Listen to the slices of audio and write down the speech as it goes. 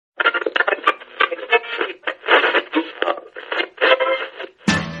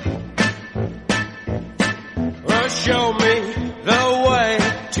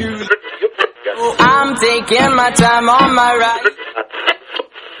taking my time on my ride.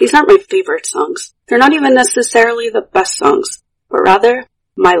 These aren't my favorite songs. They're not even necessarily the best songs, but rather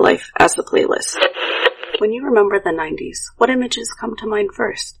my life as a playlist. When you remember the 90s, what images come to mind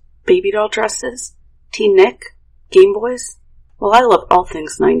first? Baby doll dresses? Teen Nick? Game Boys? Well, I love all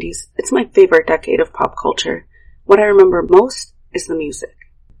things 90s. It's my favorite decade of pop culture. What I remember most is the music.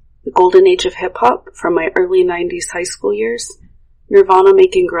 The golden age of hip-hop from my early 90s high school years, Nirvana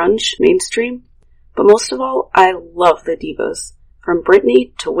making grunge mainstream, but most of all, I love the divas. From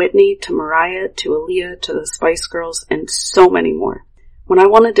Britney to Whitney to Mariah to Aaliyah to the Spice Girls and so many more. When I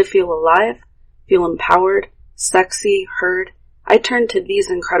wanted to feel alive, feel empowered, sexy, heard, I turned to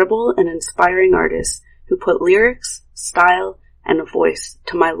these incredible and inspiring artists who put lyrics, style, and a voice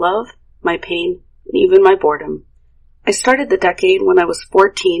to my love, my pain, and even my boredom. I started the decade when I was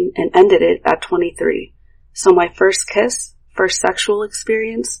 14 and ended it at 23. So my first kiss, first sexual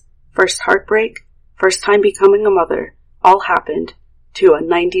experience, first heartbreak, first time becoming a mother, all happened to a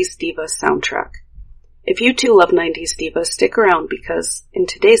 90s diva soundtrack. If you too love 90s divas, stick around because in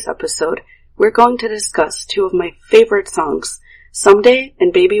today's episode, we're going to discuss two of my favorite songs, Someday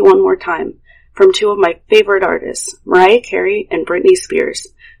and Baby One More Time, from two of my favorite artists, Mariah Carey and Britney Spears,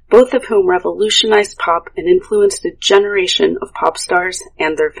 both of whom revolutionized pop and influenced a generation of pop stars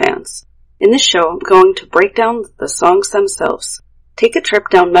and their fans. In this show, I'm going to break down the songs themselves, take a trip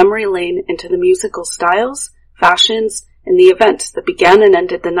down memory lane into the musical styles, fashions, and the events that began and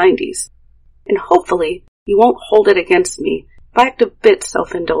ended the 90s. And hopefully, you won't hold it against me if I act a bit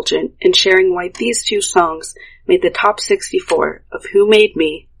self-indulgent in sharing why these two songs made the top 64 of Who Made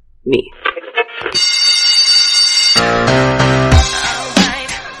Me, Me.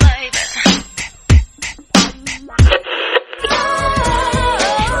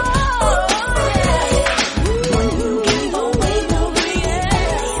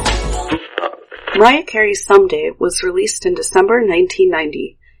 Mariah Carey's Someday was released in December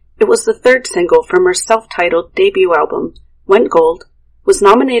 1990. It was the third single from her self-titled debut album, went gold, was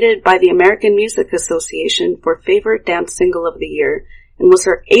nominated by the American Music Association for Favorite Dance Single of the Year, and was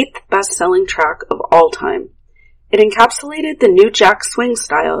her 8th best-selling track of all time. It encapsulated the new jack swing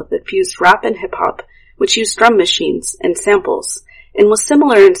style that fused rap and hip-hop, which used drum machines and samples, and was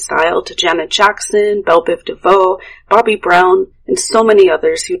similar in style to Janet Jackson, Belle Biv DeVoe, Bobby Brown, and so many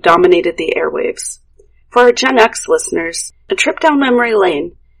others who dominated the airwaves. For our Gen X listeners, a trip down memory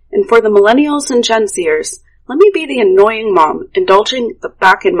lane, and for the millennials and Gen Zers, let me be the annoying mom indulging the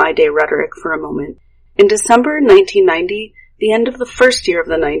back-in-my-day rhetoric for a moment. In December 1990, the end of the first year of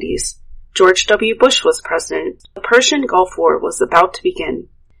the 90s, George W. Bush was president. The Persian Gulf War was about to begin.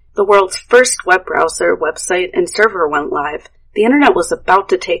 The world's first web browser, website, and server went live. The internet was about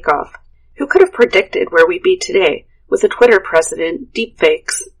to take off. Who could have predicted where we'd be today with a Twitter president,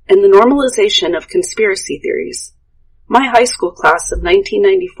 deepfakes, and the normalization of conspiracy theories? My high school class of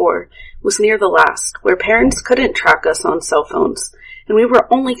 1994 was near the last, where parents couldn't track us on cell phones, and we were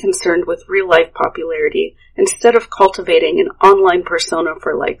only concerned with real-life popularity instead of cultivating an online persona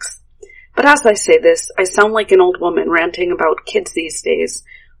for likes. But as I say this, I sound like an old woman ranting about kids these days,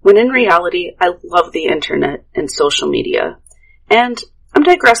 when in reality, I love the internet and social media. And I'm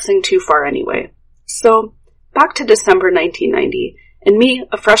digressing too far anyway. So, back to December 1990, and me,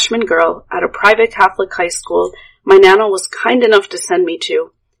 a freshman girl at a private Catholic high school my Nana was kind enough to send me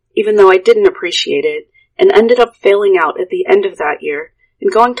to, even though I didn't appreciate it, and ended up failing out at the end of that year,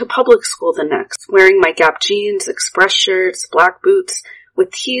 and going to public school the next, wearing my Gap jeans, Express shirts, black boots,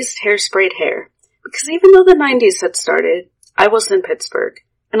 with teased hair-sprayed hair. Because even though the 90s had started, I was in Pittsburgh,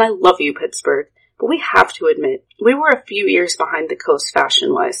 and I love you, Pittsburgh, but we have to admit, we were a few years behind the coast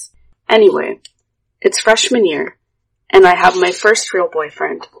fashion-wise. Anyway, it's freshman year, and I have my first real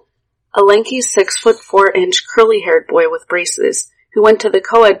boyfriend. A lanky 6'4" curly-haired boy with braces who went to the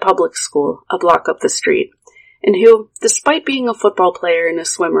co-ed public school a block up the street, and who, despite being a football player and a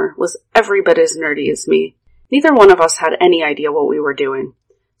swimmer, was every bit as nerdy as me. Neither one of us had any idea what we were doing.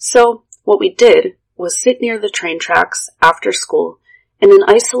 So, what we did was sit near the train tracks after school in an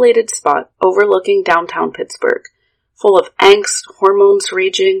isolated spot overlooking downtown Pittsburgh, full of angst, hormones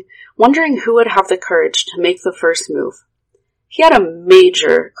raging, wondering who would have the courage to make the first move. He had a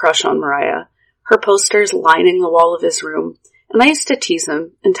major crush on Mariah, her posters lining the wall of his room, and I used to tease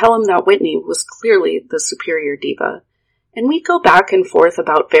him and tell him that Whitney was clearly the superior diva. And we'd go back and forth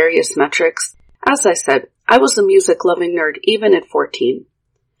about various metrics. As I said, I was a music-loving nerd even at 14.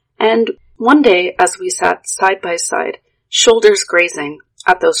 And one day, as we sat side by side, shoulders grazing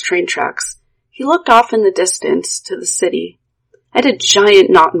at those train tracks, he looked off in the distance to the city. I had a giant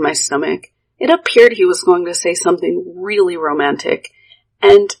knot in my stomach. It appeared he was going to say something really romantic,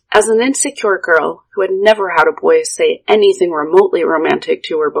 And as an insecure girl who had never had a boy say anything remotely romantic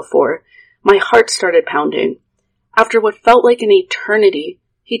to her before, my heart started pounding. After what felt like an eternity,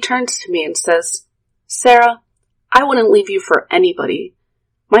 he turns to me and says, "Sarah, I wouldn't leave you for anybody."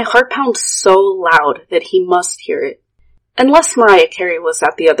 My heart pounds so loud that he must hear it. Unless Mariah Carey was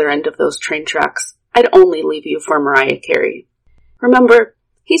at the other end of those train tracks, I'd only leave you for Mariah Carey. Remember,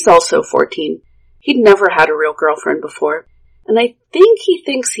 he's also 14. He'd never had a real girlfriend before, and I think he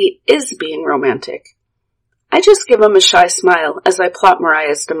thinks he is being romantic. I just give him a shy smile as I plot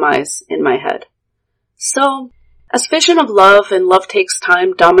Mariah's demise in my head. So, as vision of love and love takes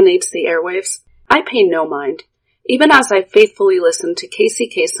time dominates the airwaves, I pay no mind, even as I faithfully listened to Casey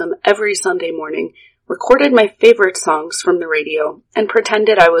Kasem every Sunday morning, recorded my favorite songs from the radio, and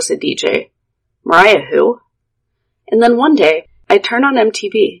pretended I was a DJ. Mariah who? And then one day, I turn on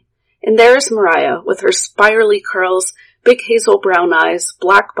MTV, and there is Mariah with her spirally curls, big hazel brown eyes,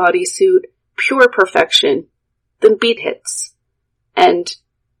 black bodysuit, pure perfection. The beat hits. And,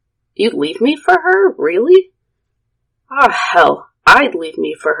 you'd leave me for her? Really? Ah, hell, I'd leave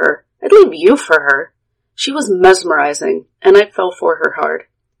me for her. I'd leave you for her. She was mesmerizing, and I fell for her hard.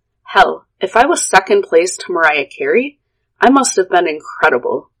 Hell, if I was second place to Mariah Carey, I must have been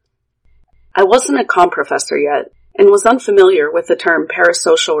incredible. I wasn't a comm professor yet, and was unfamiliar with the term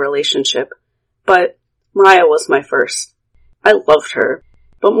parasocial relationship, but Mariah was my first. I loved her,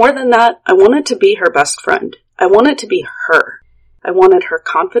 but more than that, I wanted to be her best friend. I wanted to be her. I wanted her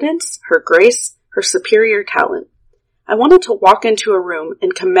confidence, her grace, her superior talent. I wanted to walk into a room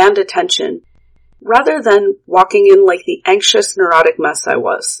and command attention, rather than walking in like the anxious, neurotic mess I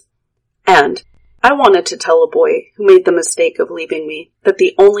was. And I wanted to tell a boy who made the mistake of leaving me that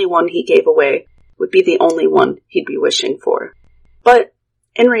the only one he gave away would be the only one he'd be wishing for. But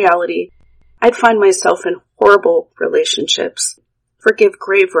in reality, I'd find myself in horrible relationships, forgive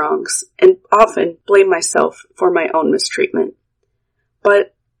grave wrongs, and often blame myself for my own mistreatment.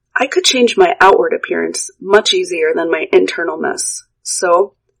 But I could change my outward appearance much easier than my internal mess.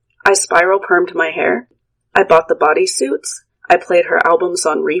 So I spiral permed my hair, I bought the bodysuits, I played her albums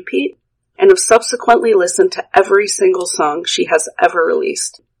on repeat, and have subsequently listened to every single song she has ever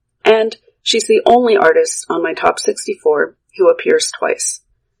released. And she's the only artist on my top 64 who appears twice.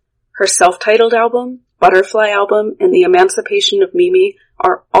 Her self-titled album, Butterfly album, and The Emancipation of Mimi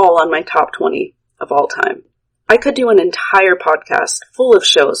are all on my top 20 of all time. I could do an entire podcast full of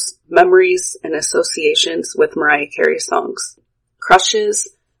shows, memories, and associations with Mariah Carey songs. Crushes,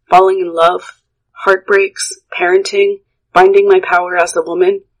 falling in love, heartbreaks, parenting, finding my power as a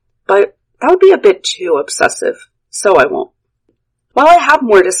woman, but that would be a bit too obsessive, so I won't. While I have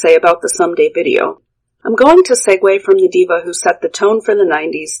more to say about the Someday video, I'm going to segue from the diva who set the tone for the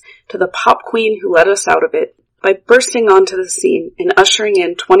 90s to the pop queen who led us out of it by bursting onto the scene and ushering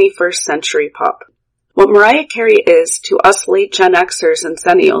in 21st century pop. What Mariah Carey is to us late Gen Xers and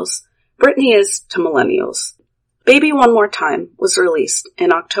Zennials, Britney is to millennials. Baby One More Time was released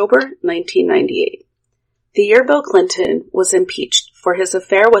in October 1998. The year Bill Clinton was impeached for his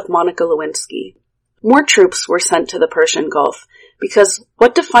affair with Monica Lewinsky. More troops were sent to the Persian Gulf because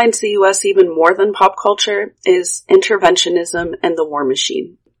what defines the U.S. even more than pop culture is interventionism and the war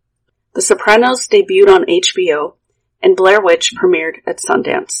machine. The Sopranos debuted on HBO, and Blair Witch premiered at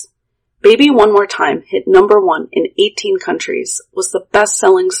Sundance. Baby One More Time hit number 1 in 18 countries, was the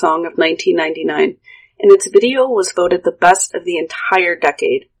best-selling song of 1999, and its video was voted the best of the entire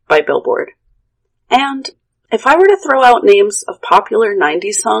decade by Billboard. And if I were to throw out names of popular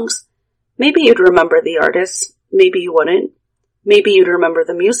 90s songs, maybe you'd remember the artists, maybe you wouldn't. Maybe you'd remember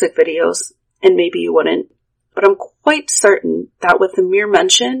the music videos, and maybe you wouldn't. But I'm quite certain that with the mere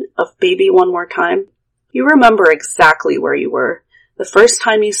mention of Baby One More Time, you remember exactly where you were the first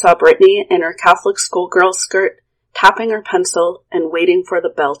time you saw Britney in her Catholic schoolgirl skirt, tapping her pencil and waiting for the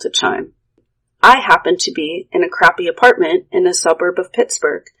bell to chime. I happened to be in a crappy apartment in a suburb of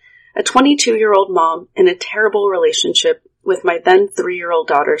Pittsburgh, a 22-year-old mom in a terrible relationship with my then 3-year-old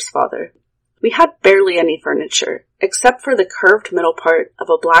daughter's father. We had barely any furniture, except for the curved middle part of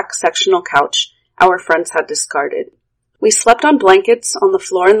a black sectional couch our friends had discarded. We slept on blankets on the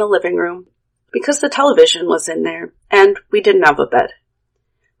floor in the living room because the television was in there, and we didn't have a bed.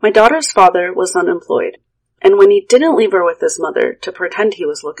 My daughter's father was unemployed, and when he didn't leave her with his mother to pretend he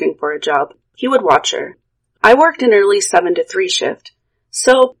was looking for a job, he would watch her. I worked an early 7 to 3 shift,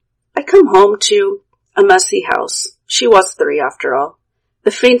 so I'd come home to a messy house. She was 3 after all.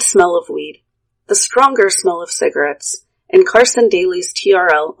 The faint smell of weed, the stronger smell of cigarettes, and Carson Daly's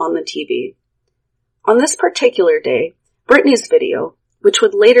TRL on the TV. On this particular day, Britney's video, which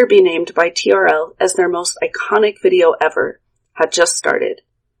would later be named by TRL as their most iconic video ever, had just started.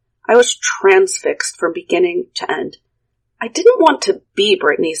 I was transfixed from beginning to end. I didn't want to be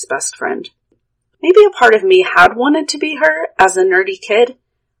Britney's best friend. Maybe a part of me had wanted to be her as a nerdy kid,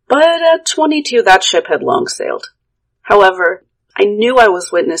 but at 22 that ship had long sailed. However, I knew I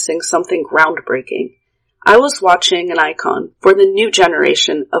was witnessing something groundbreaking. I was watching an icon for the new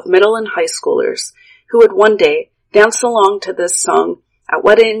generation of middle and high schoolers who would one day dance along to this song at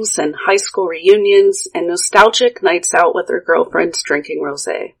weddings and high school reunions and nostalgic nights out with their girlfriends drinking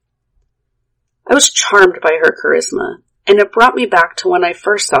rosé. I was charmed by her charisma, and it brought me back to when I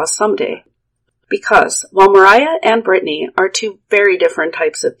first saw Someday. Because while Mariah and Britney are two very different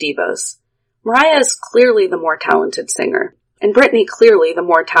types of divas, Mariah is clearly the more talented singer, and Britney clearly the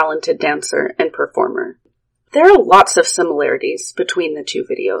more talented dancer and performer. There are lots of similarities between the two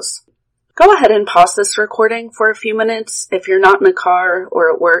videos. Go ahead and pause this recording for a few minutes if you're not in a car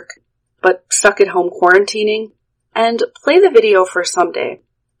or at work, but stuck at home quarantining, and play the video for Someday,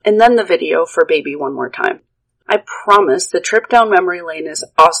 and then the video for Baby One More Time. I promise the trip down memory lane is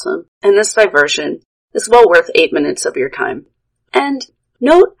awesome, and this diversion is well worth 8 minutes of your time. And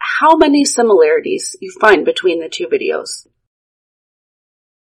note how many similarities you find between the two videos.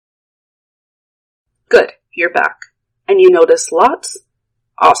 Good, you're back. And you notice lots?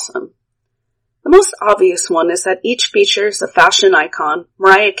 Awesome. The most obvious one is that each features a fashion icon,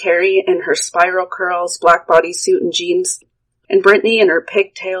 Mariah Carey in her spiral curls, black bodysuit and jeans, and Britney in her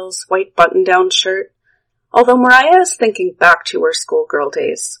pigtails, white button-down shirt, although Mariah is thinking back to her schoolgirl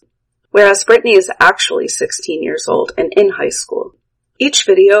days, whereas Britney is actually 16 years old and in high school. Each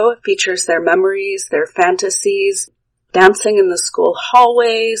video features their memories, their fantasies, dancing in the school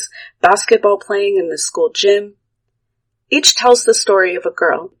hallways, basketball playing in the school gym. Each tells the story of a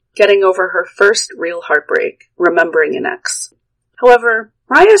girl getting over her first real heartbreak, remembering an ex. However,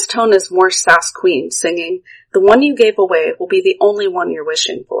 Mariah's tone is more sass queen, singing, "The one you gave away will be the only one you're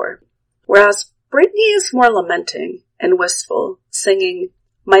wishing for," whereas Britney is more lamenting and wistful, singing,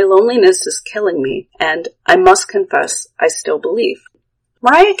 "My loneliness is killing me, and I must confess, I still believe."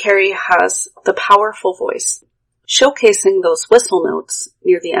 Mariah Carey has the powerful voice, showcasing those whistle notes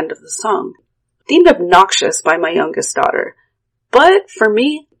near the end of the song, deemed obnoxious by my youngest daughter, but for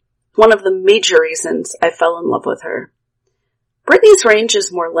me, one of the major reasons I fell in love with her. Britney's range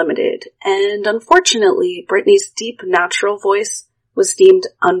is more limited, and unfortunately, Britney's deep, natural voice was deemed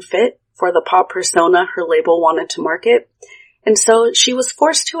unfit for the pop persona her label wanted to market, and so she was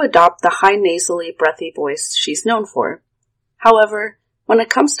forced to adopt the high nasally, breathy voice she's known for. However, when it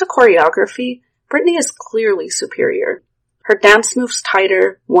comes to choreography, Britney is clearly superior. Her dance moves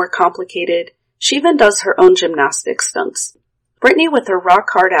tighter, more complicated. She even does her own gymnastics stunts. Britney with her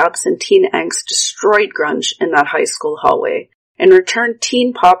rock-hard abs and teen angst destroyed grunge in that high school hallway and returned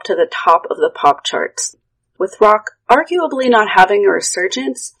teen pop to the top of the pop charts, with rock arguably not having a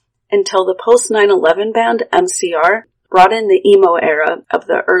resurgence until the post-9/11 band MCR brought in the emo era of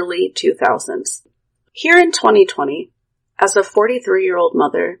the early 2000s. Here in 2020, as a 43-year-old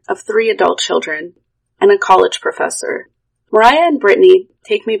mother of 3 adult children and a college professor, Mariah and Britney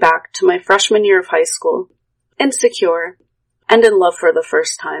take me back to my freshman year of high school, insecure, and in love for the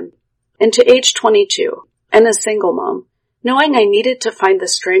first time, and to age 22, and a single mom, knowing I needed to find the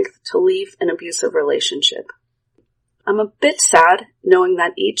strength to leave an abusive relationship. I'm a bit sad knowing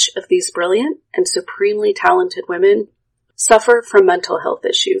that each of these brilliant and supremely talented women suffer from mental health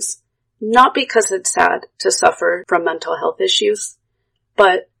issues. Not because it's sad to suffer from mental health issues,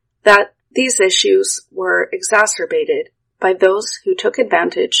 but that these issues were exacerbated by those who took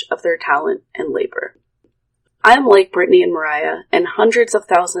advantage of their talent and labor. I am like Britney and Mariah and hundreds of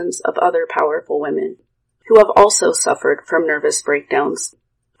thousands of other powerful women who have also suffered from nervous breakdowns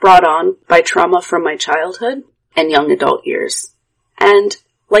brought on by trauma from my childhood and young adult years. And,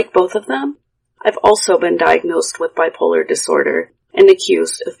 like both of them, I've also been diagnosed with bipolar disorder and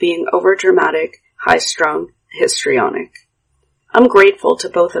accused of being overdramatic, high-strung, histrionic. I'm grateful to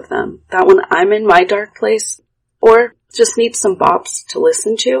both of them that when I'm in my dark place, or just need some bops to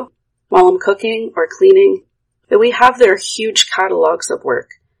listen to while I'm cooking or cleaning, that we have their huge catalogs of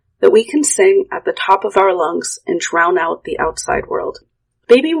work that we can sing at the top of our lungs and drown out the outside world.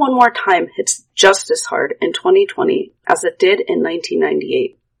 Baby One More Time hits just as hard in 2020 as it did in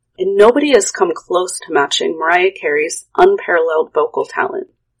 1998, and nobody has come close to matching Mariah Carey's unparalleled vocal talent,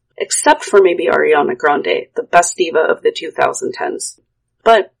 except for maybe Ariana Grande, the best diva of the 2010s.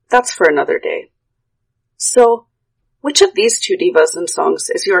 But that's for another day. So, which of these two divas and songs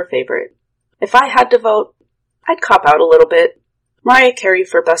is your favorite? If I had to vote, I'd cop out a little bit. Mariah Carey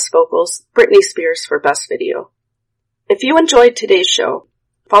for best vocals, Britney Spears for best video. If you enjoyed today's show,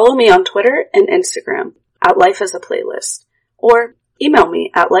 follow me on Twitter and Instagram at Life as a Playlist, or email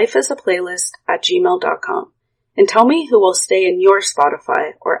me at lifeisaplaylist@gmail.com and tell me who will stay in your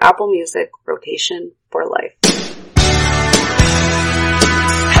Spotify or Apple Music rotation for life.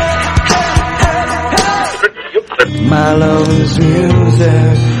 My love is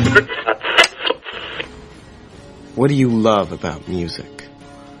music. What do you love about music?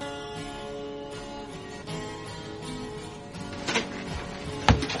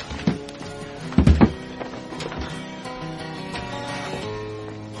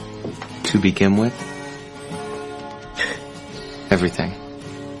 To begin with, everything.